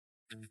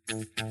This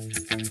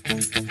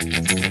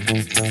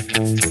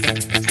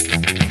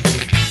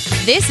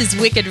is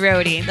Wicked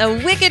Roadie,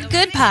 the wicked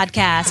good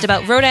podcast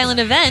about Rhode Island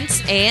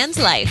events and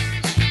life.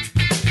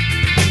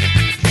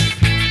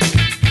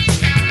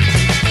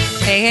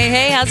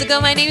 Hey, how's it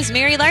going? My name is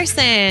Mary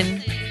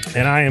Larson.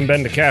 And I am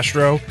Ben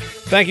DeCastro.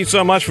 Thank you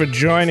so much for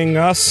joining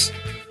us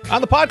on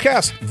the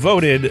podcast,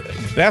 voted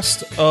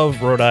Best of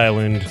Rhode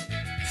Island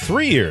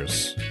 3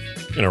 years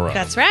in a row.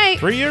 That's right.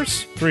 3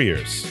 years? 3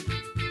 years.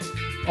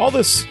 All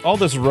this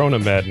Rona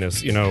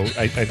madness, you know,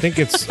 I think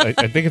it's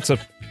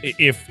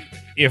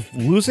if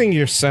losing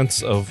your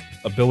sense of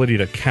ability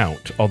to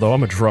count, although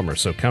I'm a drummer,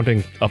 so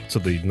counting up to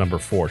the number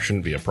 4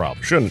 shouldn't be a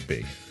problem. Shouldn't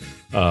be.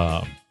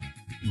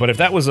 But if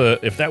that was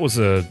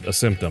a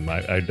symptom,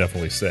 I'd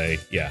definitely say,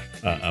 yeah,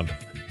 I'm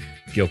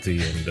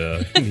guilty and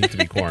need to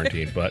be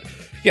quarantined. But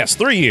yes,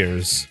 3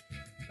 years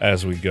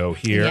as we go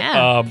here.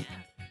 Yeah.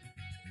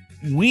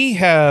 We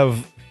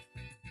have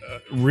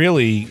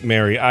really,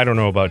 Mary, I don't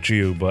know about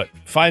you, but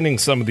finding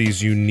some of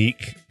these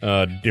unique,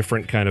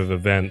 different kind of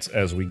events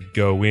as we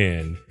go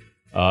in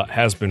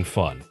has been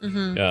fun.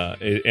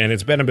 Mm-hmm. And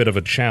it's been a bit of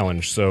a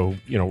challenge. So,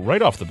 you know,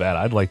 right off the bat,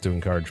 I'd like to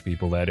encourage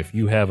people that if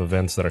you have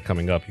events that are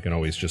coming up, you can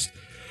always just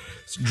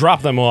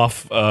drop them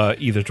off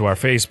either to our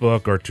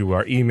Facebook or to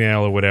our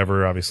email or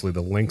whatever, obviously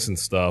the links and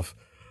stuff.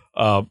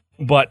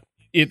 But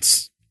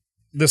it's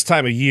this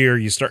time of year,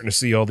 you're starting to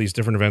see all these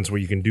different events where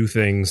you can do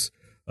things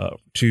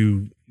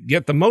to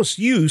get the most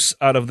use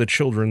out of the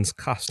children's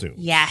costumes.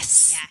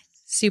 Yes.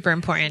 Super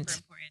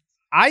important.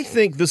 I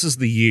think this is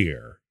the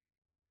year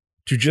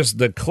to just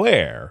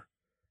declare,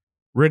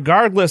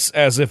 regardless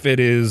as if it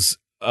is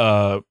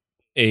a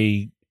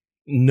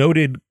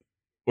noted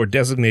or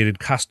designated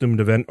costumed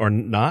event or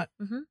not,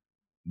 mm-hmm.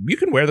 You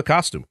can wear the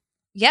costume.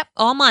 Yep,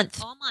 all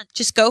month.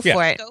 Just go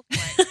for it.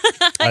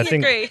 I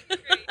agree.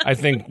 I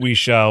think we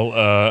shall.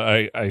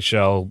 I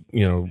shall,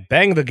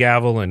 bang the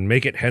gavel and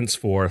make it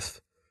henceforth.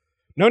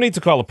 No need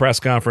to call a press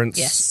conference.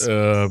 Yes.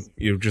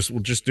 We'll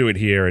just do it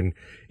here. And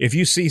if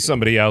you see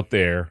somebody out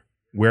there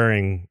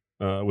wearing,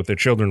 with their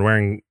children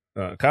wearing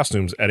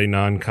costumes at a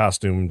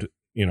non-costumed,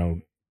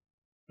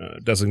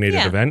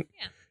 designated event.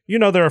 Yeah.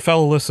 They're a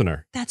fellow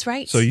listener. That's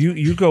right. So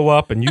you go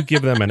up and you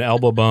give them an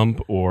elbow bump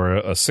or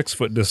a 6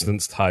 foot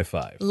distance high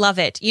five. Love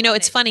it.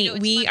 It's funny.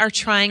 We are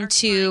trying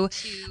to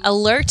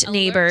alert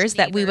neighbors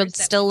that we would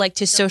still like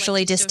to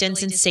socially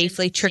distance and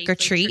safely trick or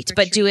treat,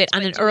 but do it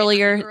on an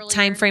earlier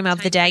time frame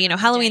of the day.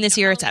 Halloween this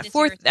year, it's at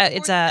 4th.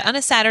 It's on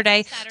a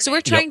Saturday. So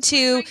we're trying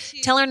to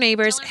tell our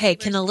neighbors, hey,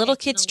 can the little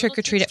kids trick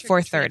or treat at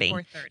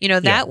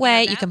 4:30? That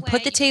way you can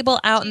put the table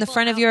out in the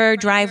front of your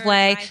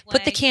driveway,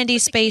 put the candy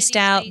spaced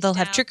out. They'll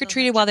have trick or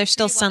treated while there's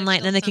still sunlight,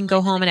 and then they can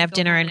go home and have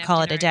dinner and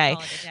call it a day.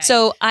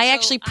 So I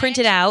actually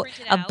printed out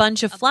a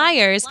bunch of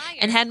flyers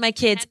and had my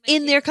kids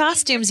in their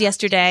costumes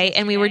yesterday,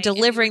 and we were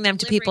delivering them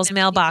to people's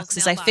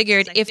mailboxes. I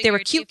figured if there were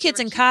cute kids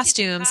in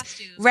costumes,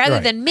 rather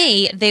than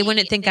me, they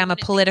wouldn't think I'm a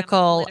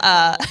political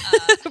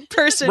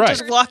person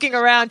just walking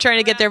around trying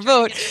to get their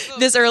vote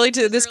this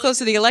close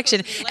to the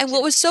election. And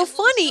what was so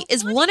funny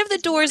is one of the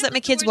doors that my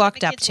kids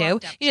walked up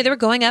to, they were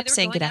going up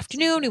saying, good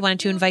afternoon, we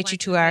wanted to invite you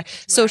to our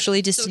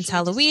socially distanced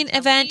Halloween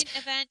event.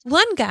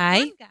 One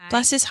guy,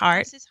 bless his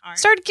heart,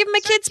 started giving my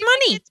kids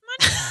money.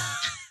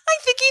 I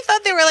think he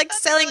thought they were like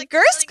selling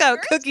Girl Scout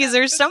cookies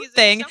or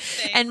something.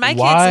 And my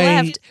kids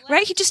left.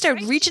 Right? He just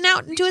started reaching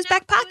out into his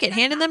back pocket,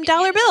 handing them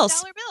dollar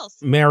bills.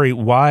 Mary,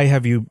 why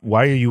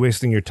are you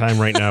wasting your time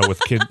right now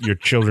with your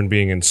children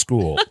being in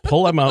school?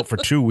 Pull them out for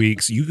 2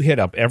 weeks. You hit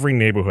up every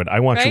neighborhood. I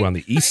want you on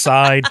the east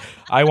side.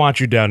 I want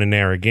you down in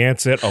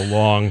Narragansett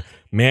along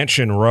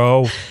Mansion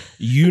Row.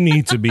 You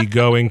need to be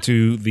going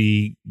to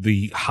the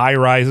high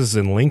rises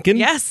in Lincoln.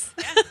 Yes.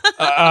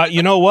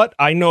 You know what?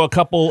 I know a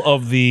couple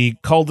of the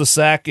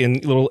cul-de-sac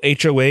and little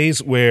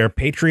HOAs where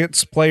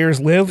Patriots players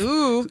live.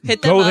 Ooh,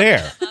 hit them up.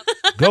 There.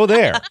 Go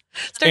there.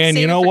 And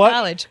you know what?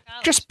 College.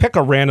 Just pick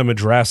a random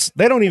address.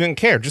 They don't even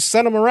care. Just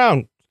send them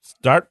around.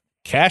 Start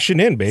cashing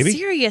in, baby.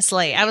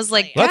 Seriously. I was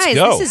like, guys,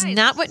 this is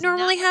not what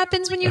normally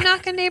happens when you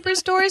knock on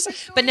neighbors' doors.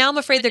 But now I'm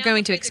afraid they're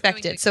going to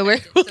expect it. So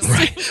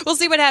we'll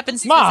see what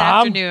happens this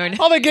afternoon.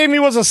 All they gave me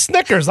was a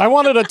Snickers. I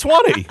wanted a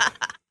 20.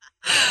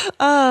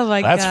 Oh,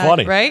 my God. That's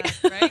funny. Right?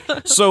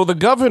 So the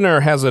governor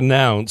has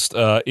announced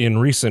in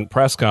recent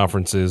press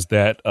conferences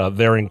that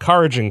they're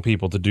encouraging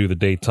people to do the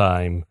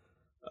daytime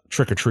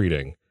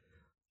trick-or-treating.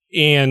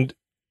 And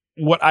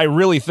what I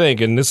really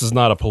think, and this is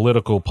not a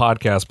political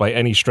podcast by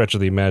any stretch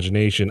of the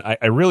imagination,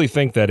 I really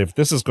think that if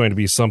this is going to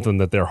be something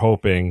that they're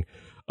hoping,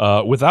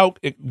 without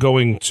it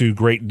going to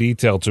great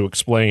detail to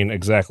explain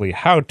exactly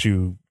how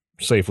to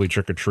safely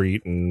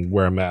trick-or-treat and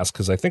wear a mask,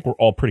 because I think we're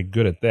all pretty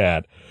good at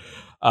that,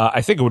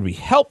 I think it would be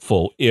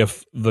helpful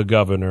if the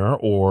governor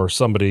or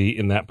somebody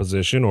in that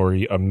position or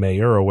a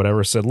mayor or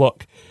whatever said,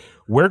 look,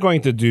 we're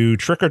going to do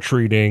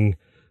trick-or-treating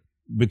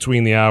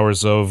between the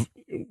hours of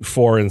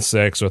 4 and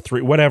 6 or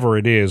 3, whatever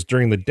it is,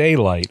 during the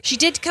daylight. She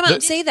did come out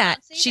and say that.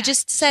 She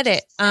just said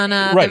it on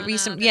the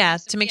recent,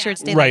 to make sure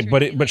it's daylight.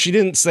 Right, but she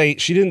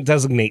didn't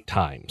designate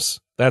times.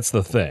 That's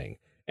the thing.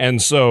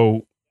 And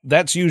so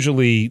that's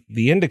usually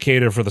the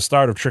indicator for the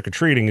start of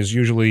trick-or-treating is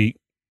usually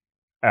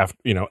after,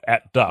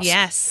 at dusk.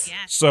 Yes.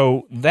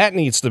 So that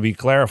needs to be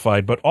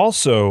clarified. But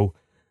also,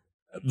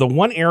 the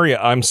one area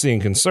I'm seeing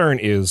concern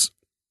is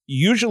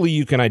usually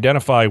you can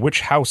identify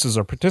which houses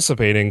are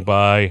participating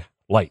by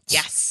lights.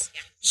 Yes.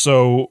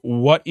 So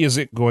what is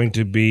it going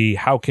to be?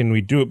 How can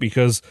we do it?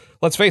 Because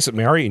let's face it,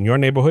 Mary, in your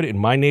neighborhood, in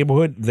my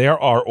neighborhood, there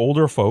are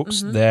older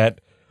folks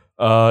that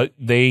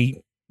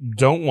they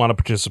don't want to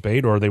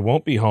participate or they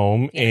won't be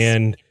home. Yes.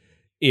 And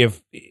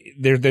if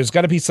there's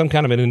got to be some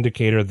kind of an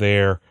indicator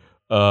there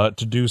to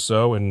do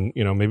so. And,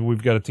 maybe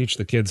we've got to teach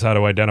the kids how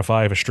to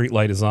identify if a street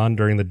light is on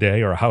during the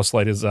day or a house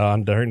light is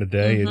on during the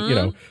day.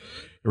 And,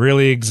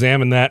 really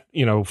examine that,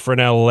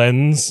 Fresnel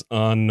lens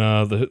on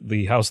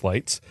the house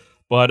lights.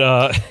 But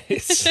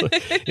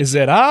is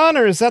it on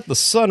or is that the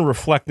sun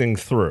reflecting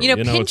through?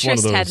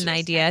 Pinterest had an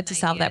idea to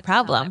solve that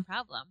problem.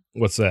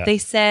 What's that? They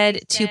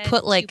said to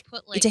put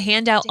to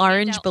hand out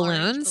orange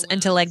balloons and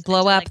to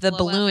blow up the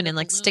balloon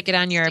and stick it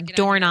on your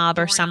doorknob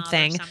or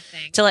something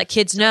to let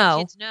kids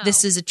know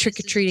this is a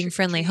trick-or-treating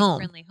friendly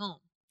home.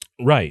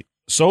 Right.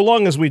 So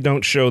long as we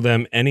don't show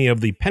them any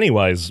of the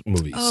Pennywise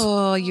movies.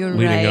 Oh, you're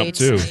leading right. up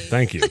to.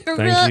 Thank you.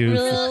 Thank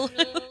you.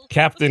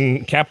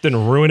 Captain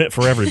ruin it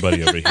for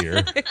everybody over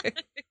here.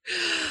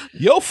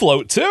 You'll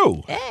float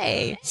too.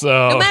 Hey.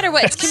 So no matter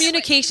what,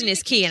 communication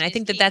is key. And I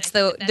think that's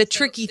the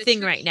tricky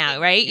thing right now,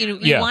 right?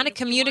 You want to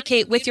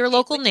communicate with your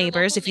local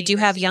neighbors if you do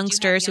have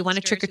youngsters who want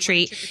to trick or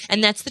treat.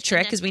 And that's the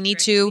trick, is we need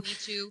to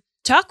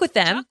talk with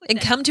them and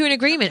come to an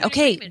agreement.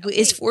 Okay,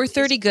 is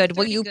 4:30 good?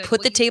 Will you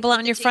put the table out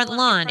on your front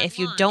lawn? If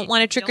you don't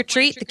want to trick or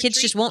treat, the kids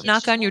just won't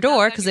knock on your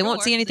door because they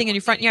won't see anything in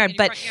your front yard.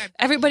 But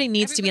everybody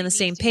needs to be on the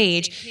same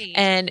page.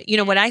 And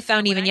what I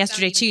found even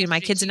yesterday too, my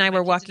kids and I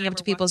were walking up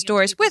to people's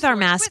doors with our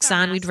masks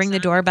on. We'd ring the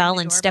doorbell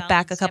and step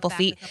back a couple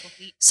feet.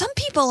 Some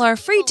people are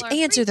afraid to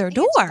answer their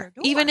door,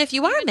 even if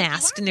you are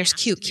masked and there's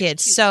cute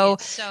kids. So,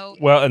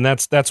 well, and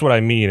that's what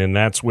I mean. And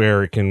that's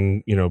where it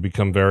can,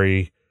 become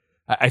very,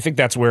 I think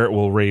that's where it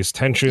will raise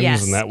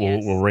tensions and that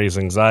will raise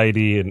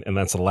anxiety. And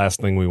that's the last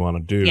thing we want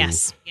to do.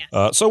 Yes.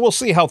 So we'll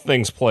see how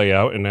things play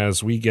out. And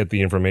as we get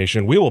the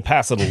information, we will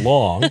pass it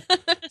along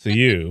to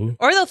you.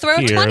 Or they'll throw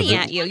a 20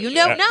 at you. You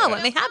don't know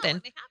what may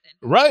happen.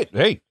 Right.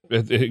 Hey,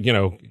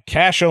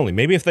 cash only.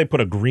 Maybe if they put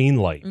a green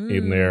light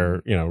in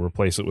there,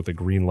 replace it with a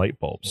green light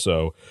bulb.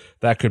 So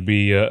that could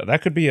be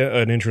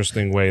an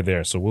interesting way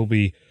there. So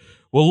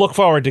we'll look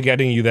forward to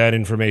getting you that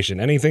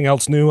information. Anything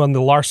else new on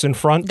the Larson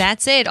front?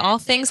 That's it. All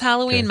things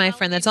Halloween, my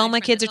friend. That's all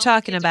my kids are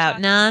talking about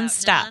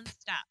nonstop.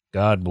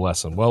 God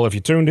bless them. Well, if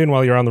you tuned in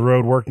while you're on the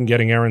road working,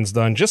 getting errands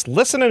done, just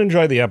listen and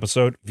enjoy the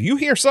episode. If you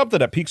hear something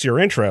that piques your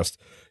interest,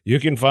 you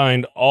can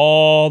find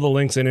all the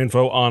links and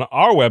info on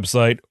our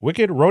website,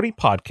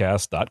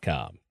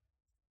 wickedroadiepodcast.com.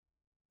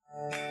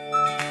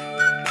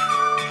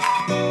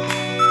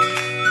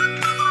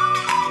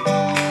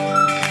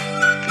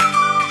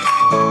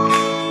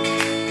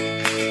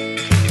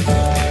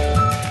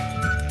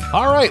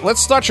 All right, let's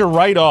start you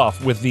right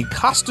off with the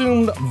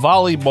costumed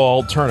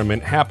volleyball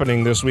tournament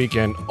happening this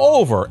weekend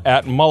over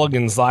at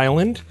Mulligan's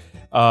Island.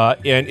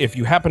 And if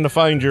you happen to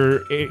find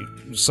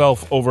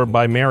yourself over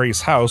by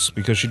Mary's house,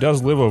 because she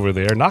does live over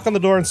there, knock on the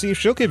door and see if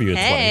she'll give you a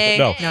 20.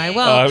 No, I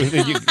won't.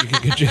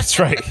 That's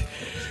right.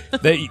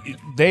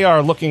 They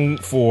are looking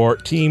for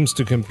teams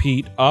to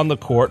compete on the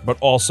court, but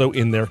also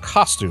in their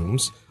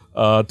costumes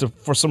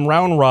for some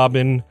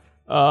round-robin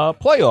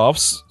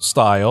playoffs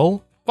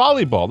style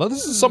volleyball. Now,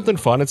 this is something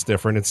fun. It's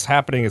different. It's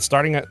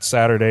starting at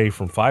Saturday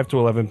from 5 to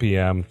 11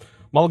 p.m.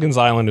 Mulligan's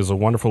Island is a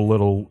wonderful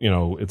little,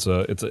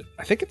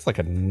 I think it's I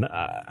don't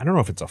know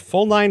if it's a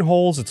full 9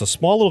 holes. It's a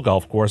small little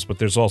golf course, but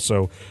there's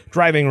also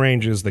driving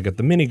ranges. They got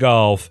the mini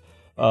golf.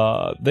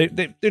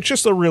 It's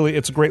just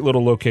it's a great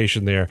little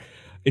location there.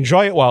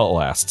 Enjoy it while it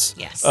lasts.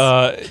 Yes.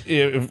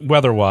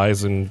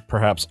 Weather-wise and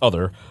perhaps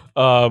other.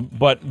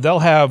 But they'll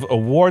have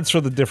awards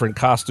for the different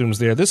costumes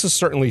there. This is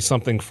certainly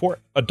something for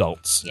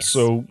adults. Yes.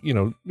 So,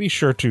 be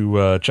sure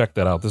to check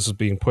that out. This is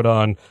being put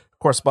on, of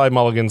course, by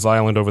Mulligan's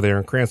Island over there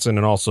in Cranston,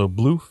 and also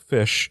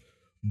Bluefish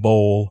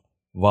Bowl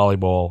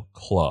Volleyball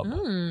Club.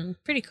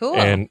 Pretty cool.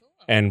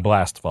 And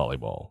Blast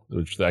Volleyball,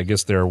 which I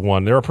guess they're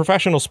a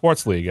professional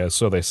sports league, as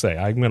so they say.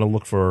 I'm going to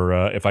look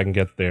for if I can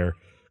get their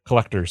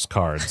collector's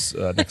cards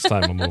next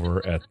time I'm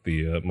over at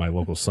my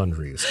local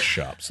sundries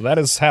shop. So that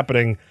is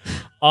happening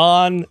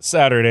on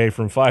Saturday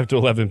from 5 to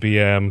 11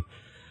 p.m.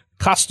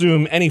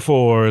 Costume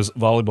NE4's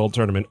volleyball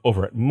tournament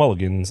over at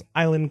Mulligan's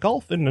Island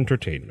Golf and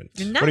Entertainment.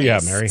 Nice. What do you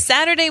have, Mary?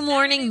 Saturday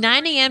morning,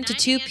 9 a.m. to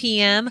 2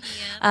 p.m.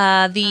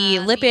 The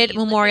Lippitt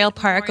Memorial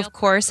Park, of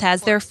course,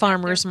 has their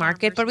farmers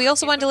market, but we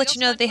also wanted to let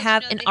you know that they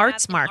have an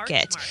arts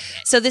market.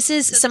 So this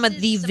is some of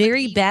the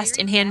very best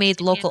in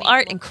handmade local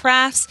art and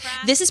crafts.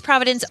 This is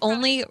Providence'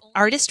 only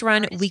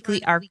artist-run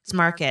weekly arts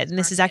market, and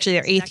this is actually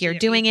their 8th year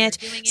doing it.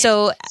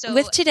 So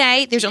with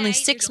today, there's only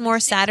 6 more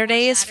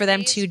Saturdays for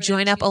them to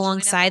join up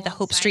alongside the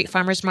Hope Street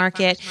Farmers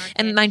Market.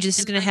 And mind you, this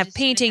is going to have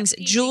paintings,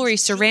 jewelry,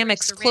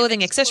 ceramics,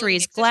 clothing,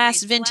 accessories,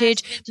 glass,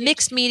 vintage,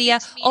 mixed media,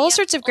 all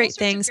sorts of great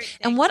things.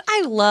 And what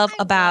I love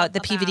about the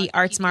PVD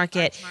Arts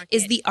Market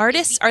is the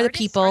artists are the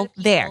people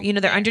there. You know,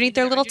 they're underneath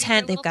their little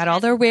tent. They've got all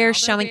their wares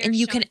showing, and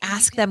you can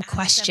ask them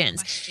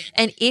questions.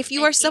 And if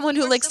you are someone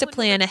who likes to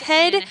plan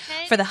ahead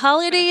for the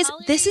holidays,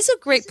 this is a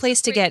great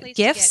place to get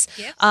gifts.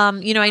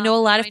 You know, I know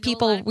a lot of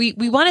people, we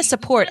want to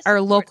support our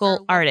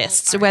local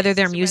artists, whether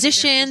they're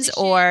musicians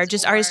or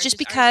just artists, just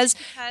because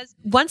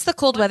once the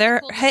cold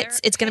weather hits,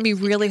 it's going to be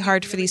really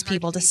hard for these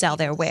people to sell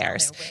their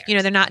wares. You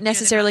know, they're not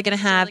necessarily going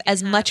to have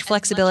as much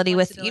flexibility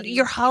with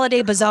your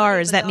holiday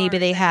bazaars that maybe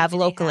they have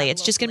locally.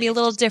 It's just going to be a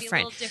little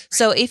different.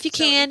 So if you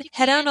can,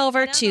 head on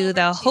over to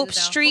the Hope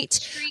Street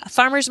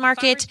Farmers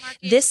Market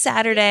this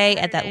Saturday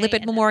at that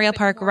Lippitt Memorial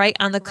Park, right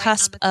on the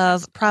cusp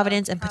of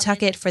Providence and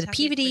Pawtucket, for the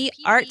PVD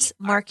Arts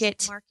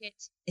Market.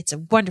 It's a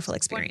wonderful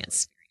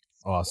experience.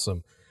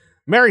 Awesome.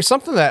 Mary,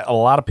 something that a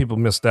lot of people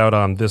missed out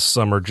on this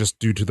summer just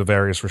due to the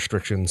various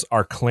restrictions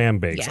are clam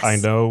bakes. Yes. I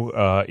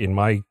know in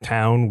my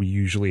town, we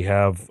usually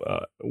have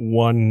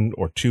 1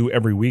 or 2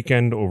 every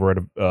weekend over at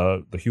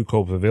the Hugh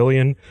Cole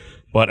Pavilion.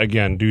 But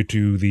again, due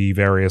to the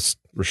various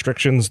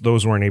restrictions,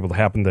 those weren't able to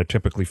happen. They're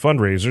typically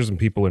fundraisers, and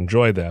people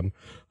enjoy them,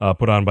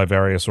 put on by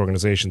various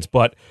organizations.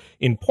 But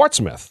in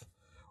Portsmouth,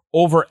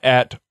 over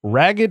at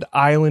Ragged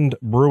Island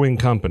Brewing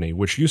Company,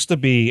 which used to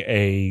be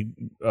a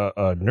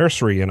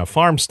nursery and a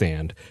farm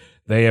stand,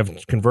 they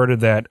have converted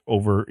that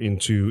over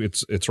into,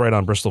 it's right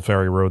on Bristol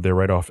Ferry Road. They're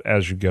right off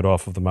as you get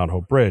off of the Mount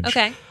Hope Bridge.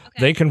 Okay.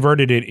 They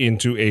converted it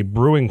into a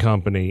brewing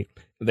company.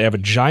 They have a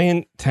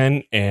giant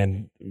tent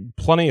and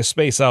plenty of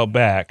space out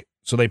back.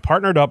 So they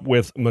partnered up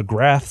with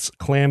McGrath's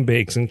Clam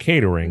Bakes and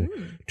Catering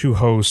to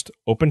host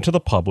open to the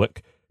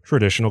public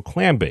traditional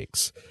clam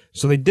bakes.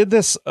 So they did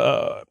this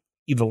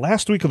either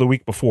last week or the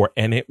week before,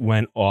 and it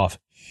went off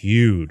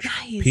huge.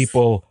 Nice.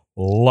 People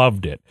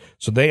loved it.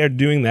 So they are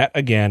doing that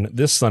again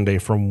this Sunday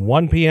from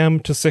 1 p.m.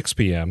 to 6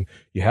 p.m.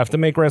 You have to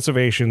make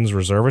reservations,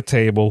 reserve a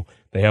table.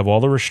 They have all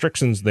the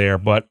restrictions there.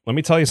 But let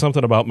me tell you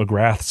something about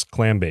McGrath's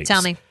Clam Bakes.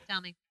 Tell me.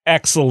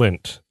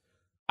 Excellent.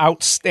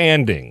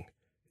 Outstanding.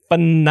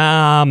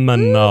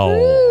 Phenomenal.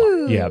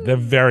 Woo-hoo. Yeah, they're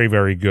very,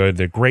 very good.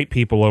 They're great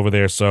people over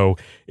there. So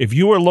if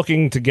you are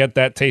looking to get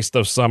that taste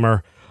of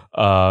summer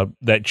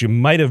that you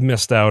might have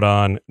missed out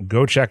on,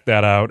 go check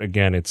that out.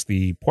 Again, it's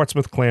the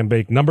Portsmouth Clam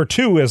Bake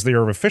 #2, as they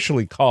are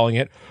officially calling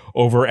it,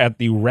 over at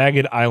the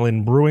Ragged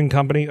Island Brewing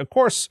Company. Of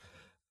course,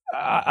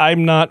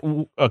 I'm not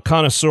a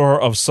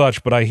connoisseur of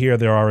such, but I hear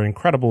there are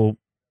incredible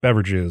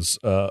beverages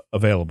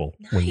available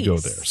when you go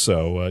there.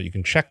 So you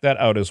can check that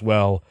out as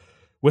well.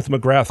 With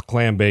McGrath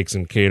Clam Bakes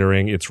and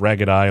Catering, it's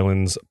Ragged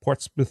Island's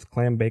Portsmouth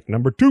Clam Bake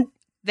 #2.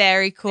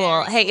 Very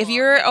cool. Hey, if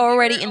you're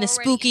already in the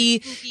spooky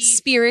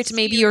spirit,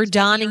 maybe you're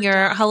donning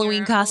your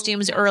Halloween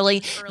costumes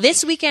early,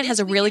 this weekend has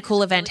a really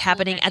cool event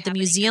happening at the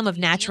Museum of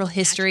Natural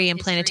History and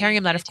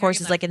Planetarium. That, of course,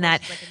 is like in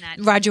that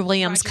Roger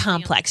Williams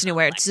complex, you know,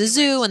 where it's the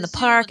zoo and the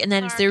park, and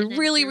then it's their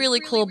really,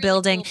 really cool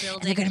building,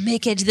 and they're going to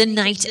make it the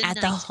night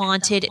at the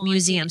Haunted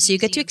Museum. So you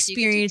get to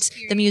experience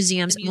the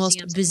museum's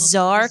most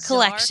bizarre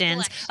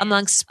collections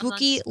amongst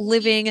spooky,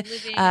 living,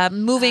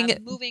 moving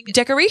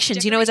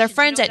decorations. You know, as our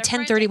friends at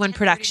 1031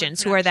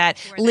 Productions, who are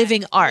that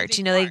living art,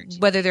 you know,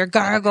 whether they're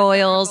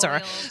gargoyles or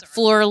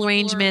floral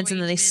arrangements, and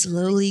then they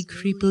slowly,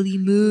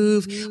 creepily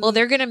move. Well,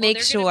 they're going to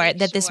make sure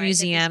that this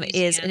museum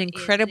is an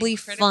incredibly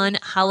fun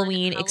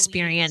Halloween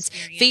experience.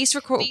 Face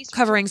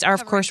coverings are,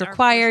 of course,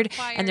 required,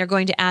 and they're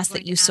going to ask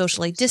that you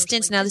socially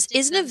distance. Now, this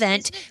is an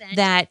event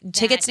that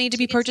tickets need to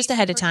be purchased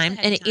ahead of time,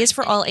 and it is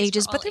for all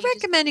ages, but they're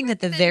recommending that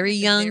the very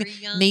young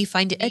may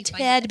find it a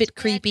tad bit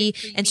creepy,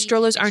 and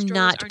strollers are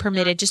not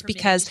permitted just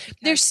because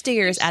there's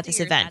stairs at this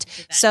event.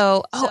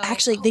 So,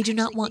 actually, they do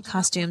not want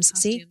costumes.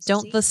 See?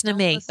 Don't listen to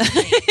me.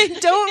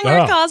 Don't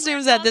wear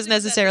costumes at this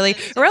necessarily,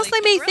 or else they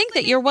may think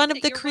that you're one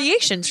of the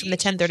creations from the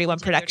 1031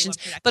 Productions.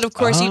 But of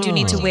course, you do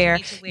need to wear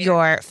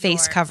your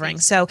face covering.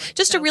 So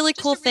just a really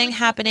cool thing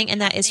happening, and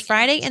that is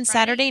Friday and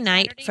Saturday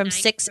night from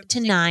 6 to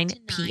 9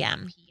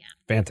 p.m.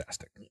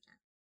 Fantastic.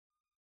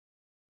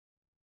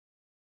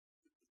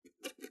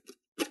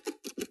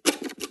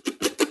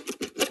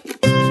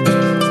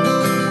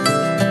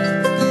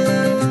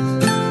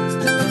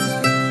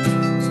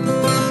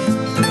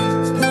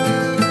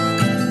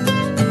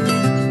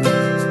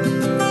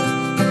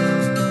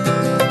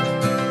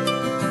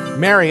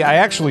 Mary, I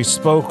actually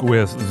spoke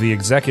with the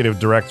executive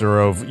director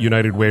of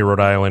United Way Rhode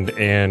Island,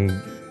 and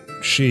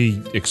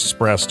she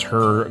expressed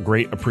her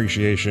great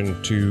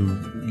appreciation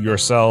to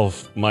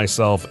yourself,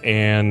 myself,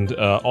 and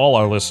all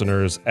our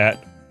listeners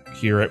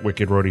here at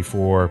Wicked Roadie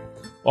for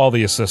all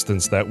the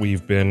assistance that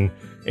we've been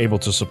able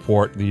to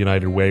support the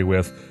United Way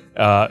with.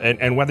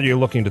 And whether you're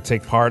looking to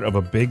take part of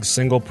a big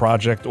single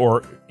project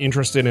or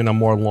interested in a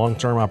more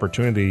long-term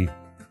opportunity,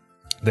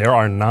 there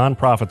are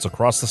nonprofits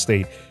across the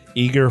state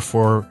eager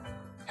for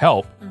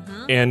help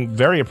and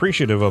very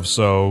appreciative of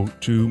so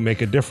to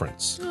make a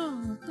difference.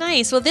 Oh,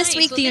 Nice. Well, this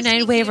week, the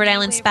United Way of Rhode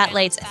Island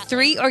spotlights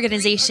 3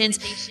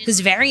 organizations whose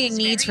varying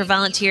needs for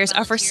volunteers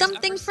offer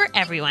something for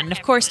everyone. And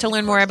of course, to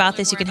learn more about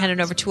this, you can head on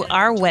over to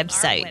our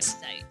website.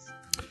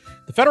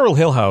 The Federal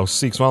Hill House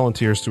seeks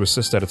volunteers to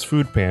assist at its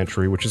food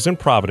pantry, which is in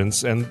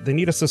Providence, and they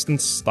need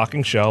assistance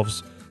stocking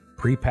shelves,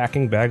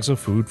 pre-packing bags of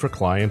food for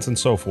clients, and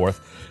so forth.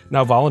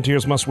 Now,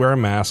 volunteers must wear a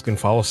mask and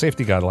follow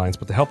safety guidelines,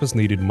 but the help is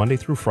needed Monday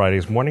through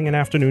Fridays, morning and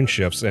afternoon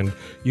shifts, and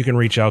you can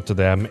reach out to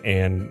them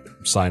and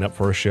sign up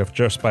for a shift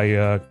just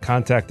by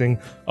contacting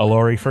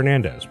Alori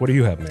Fernandez. What do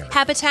you have, Mary?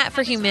 Habitat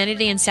for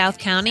Humanity in South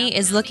County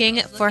is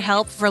looking for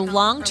help for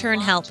long-term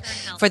help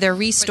for their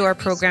Restore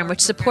program, which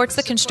supports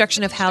the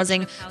construction of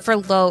housing for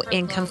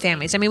low-income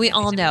families. I mean, we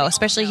all know,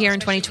 especially here in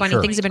 2020,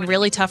 Sure. things have been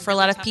really tough for a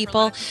lot of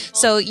people.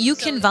 So you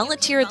can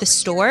volunteer at the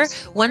store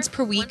once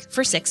per week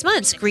for 6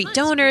 months. Greet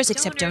donors,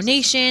 accept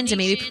donations, and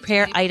maybe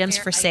prepare items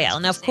for sale.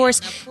 Now, of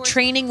course,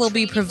 training will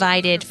be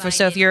provided for.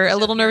 So if you're a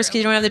little nervous because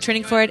you don't have the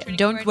training for it,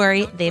 don't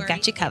worry, they've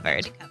got you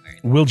covered.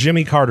 Will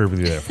Jimmy Carter be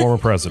there, former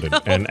president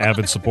and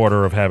avid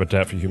supporter of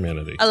Habitat for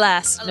Humanity?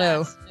 Alas,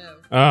 no.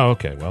 Oh,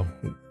 okay. Well,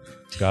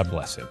 God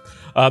bless him.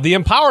 The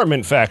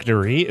Empowerment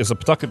Factory is a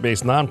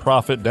Pawtucket-based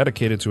nonprofit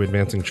dedicated to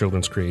advancing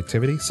children's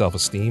creativity,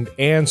 self-esteem,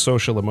 and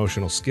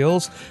social-emotional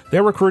skills.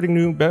 They're recruiting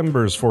new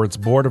members for its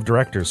board of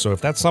directors. So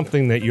if that's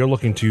something that you're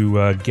looking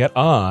to get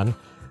on,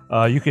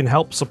 you can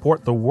help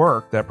support the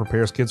work that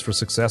prepares kids for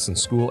success in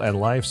school and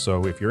life.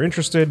 So if you're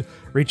interested,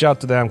 reach out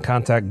to them.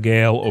 Contact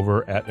Gail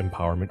over at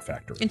Empowerment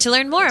Factory. And to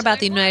learn more about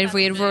the United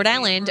Way of Rhode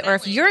Island, or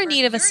if you're in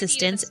need of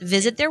assistance,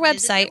 visit their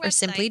website or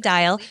simply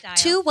dial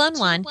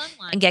 211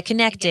 and get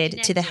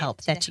connected to the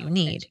help that you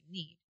need.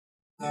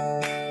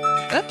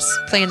 Oops,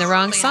 playing the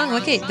wrong song.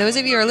 Okay, those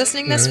of you who are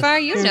listening this far,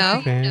 you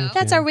know.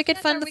 That's our Wicked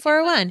Fun, the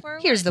 401.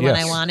 Here's the one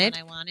I wanted.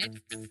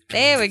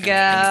 There we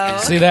go.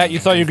 See that? You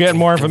thought you were getting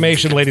more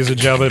information, ladies and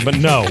gentlemen, but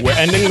no. We're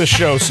ending the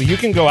show so you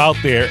can go out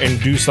there and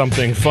do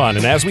something fun.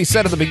 And as we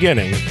said at the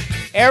beginning,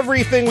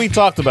 everything we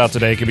talked about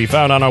today can be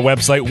found on our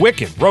website,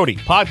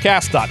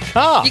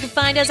 wickedroadiepodcast.com. You can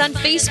find us on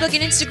Facebook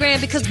and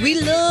Instagram because we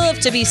love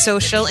to be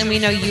social, and we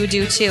know you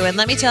do too. And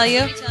let me tell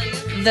you,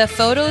 the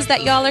photos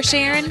that y'all are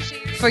sharing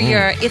for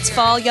your It's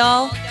Fall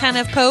Y'all kind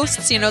of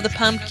posts, you know, the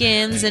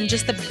pumpkins and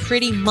just the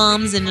pretty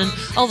mums and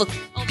all the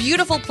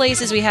beautiful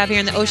places we have here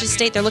in the Ocean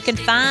State, they're looking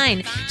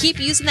fine. Keep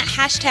using that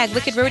hashtag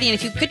Wicked Roadie. And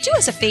if you could do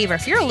us a favor,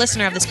 if you're a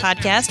listener of this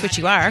podcast, which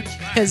you are,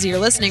 because you're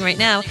listening right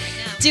now,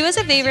 do us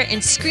a favor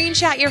and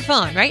screenshot your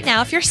phone right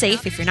now if you're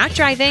safe, if you're not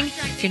driving,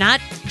 if you're not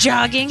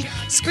jogging,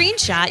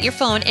 screenshot your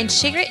phone and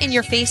share it in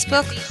your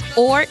Facebook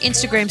or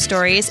Instagram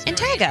stories and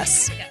tag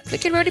us,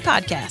 Wicked Roadie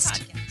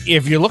Podcast.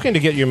 If you're looking to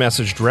get your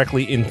message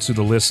directly into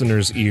the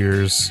listeners'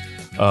 ears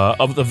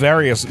of the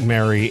various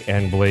Mary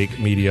and Blake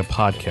media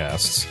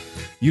podcasts,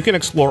 you can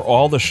explore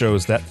all the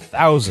shows that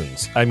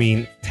thousands, I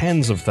mean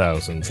tens of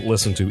thousands,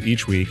 listen to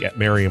each week at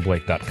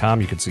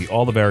maryandblake.com. You can see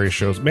all the various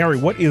shows. Mary,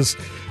 what is,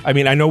 I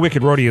mean, I know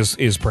Wicked Roadie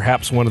is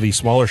perhaps one of the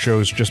smaller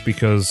shows just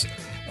because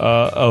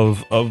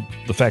of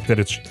the fact that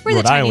it's We're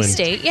Rhode the tiny Island.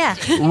 state, yeah.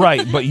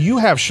 Right, but you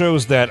have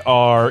shows that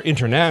are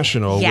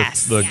international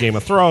Yes. with the Game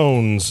of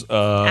Thrones,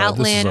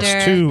 Outlander, This Is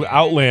Us 2,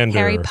 Outlander.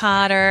 Harry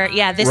Potter.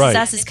 Yeah, This Right. Is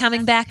Us is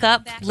coming back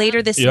up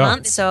later this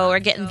month, so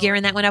we're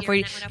gearing that one up.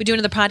 We're doing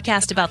another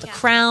podcast about The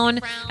Crown.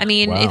 I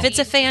mean, Wow. if it's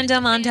a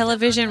fandom on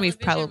television, we've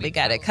probably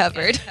got it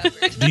covered.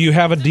 Do you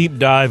have a deep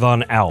dive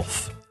on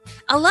Alf?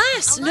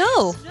 Alas,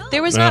 no.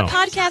 There was not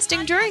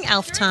podcasting during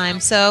ALF time,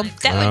 so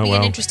that would be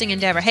an interesting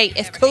endeavor. Hey,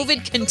 if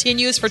COVID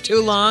continues for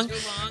too long,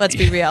 let's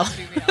be real.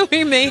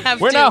 We may have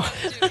We're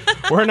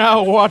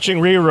now watching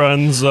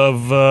reruns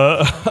of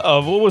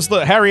what was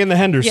the Harry and the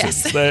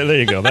Hendersons. Yes. There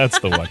you go. That's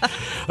the one.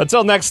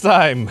 Until next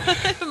time.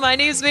 My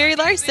name's Mary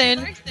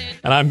Larson.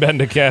 And I'm Ben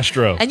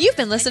DeCastro. And you've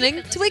been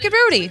listening to Wicked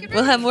Roadie.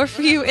 We'll have more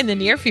for you in the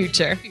near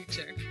future.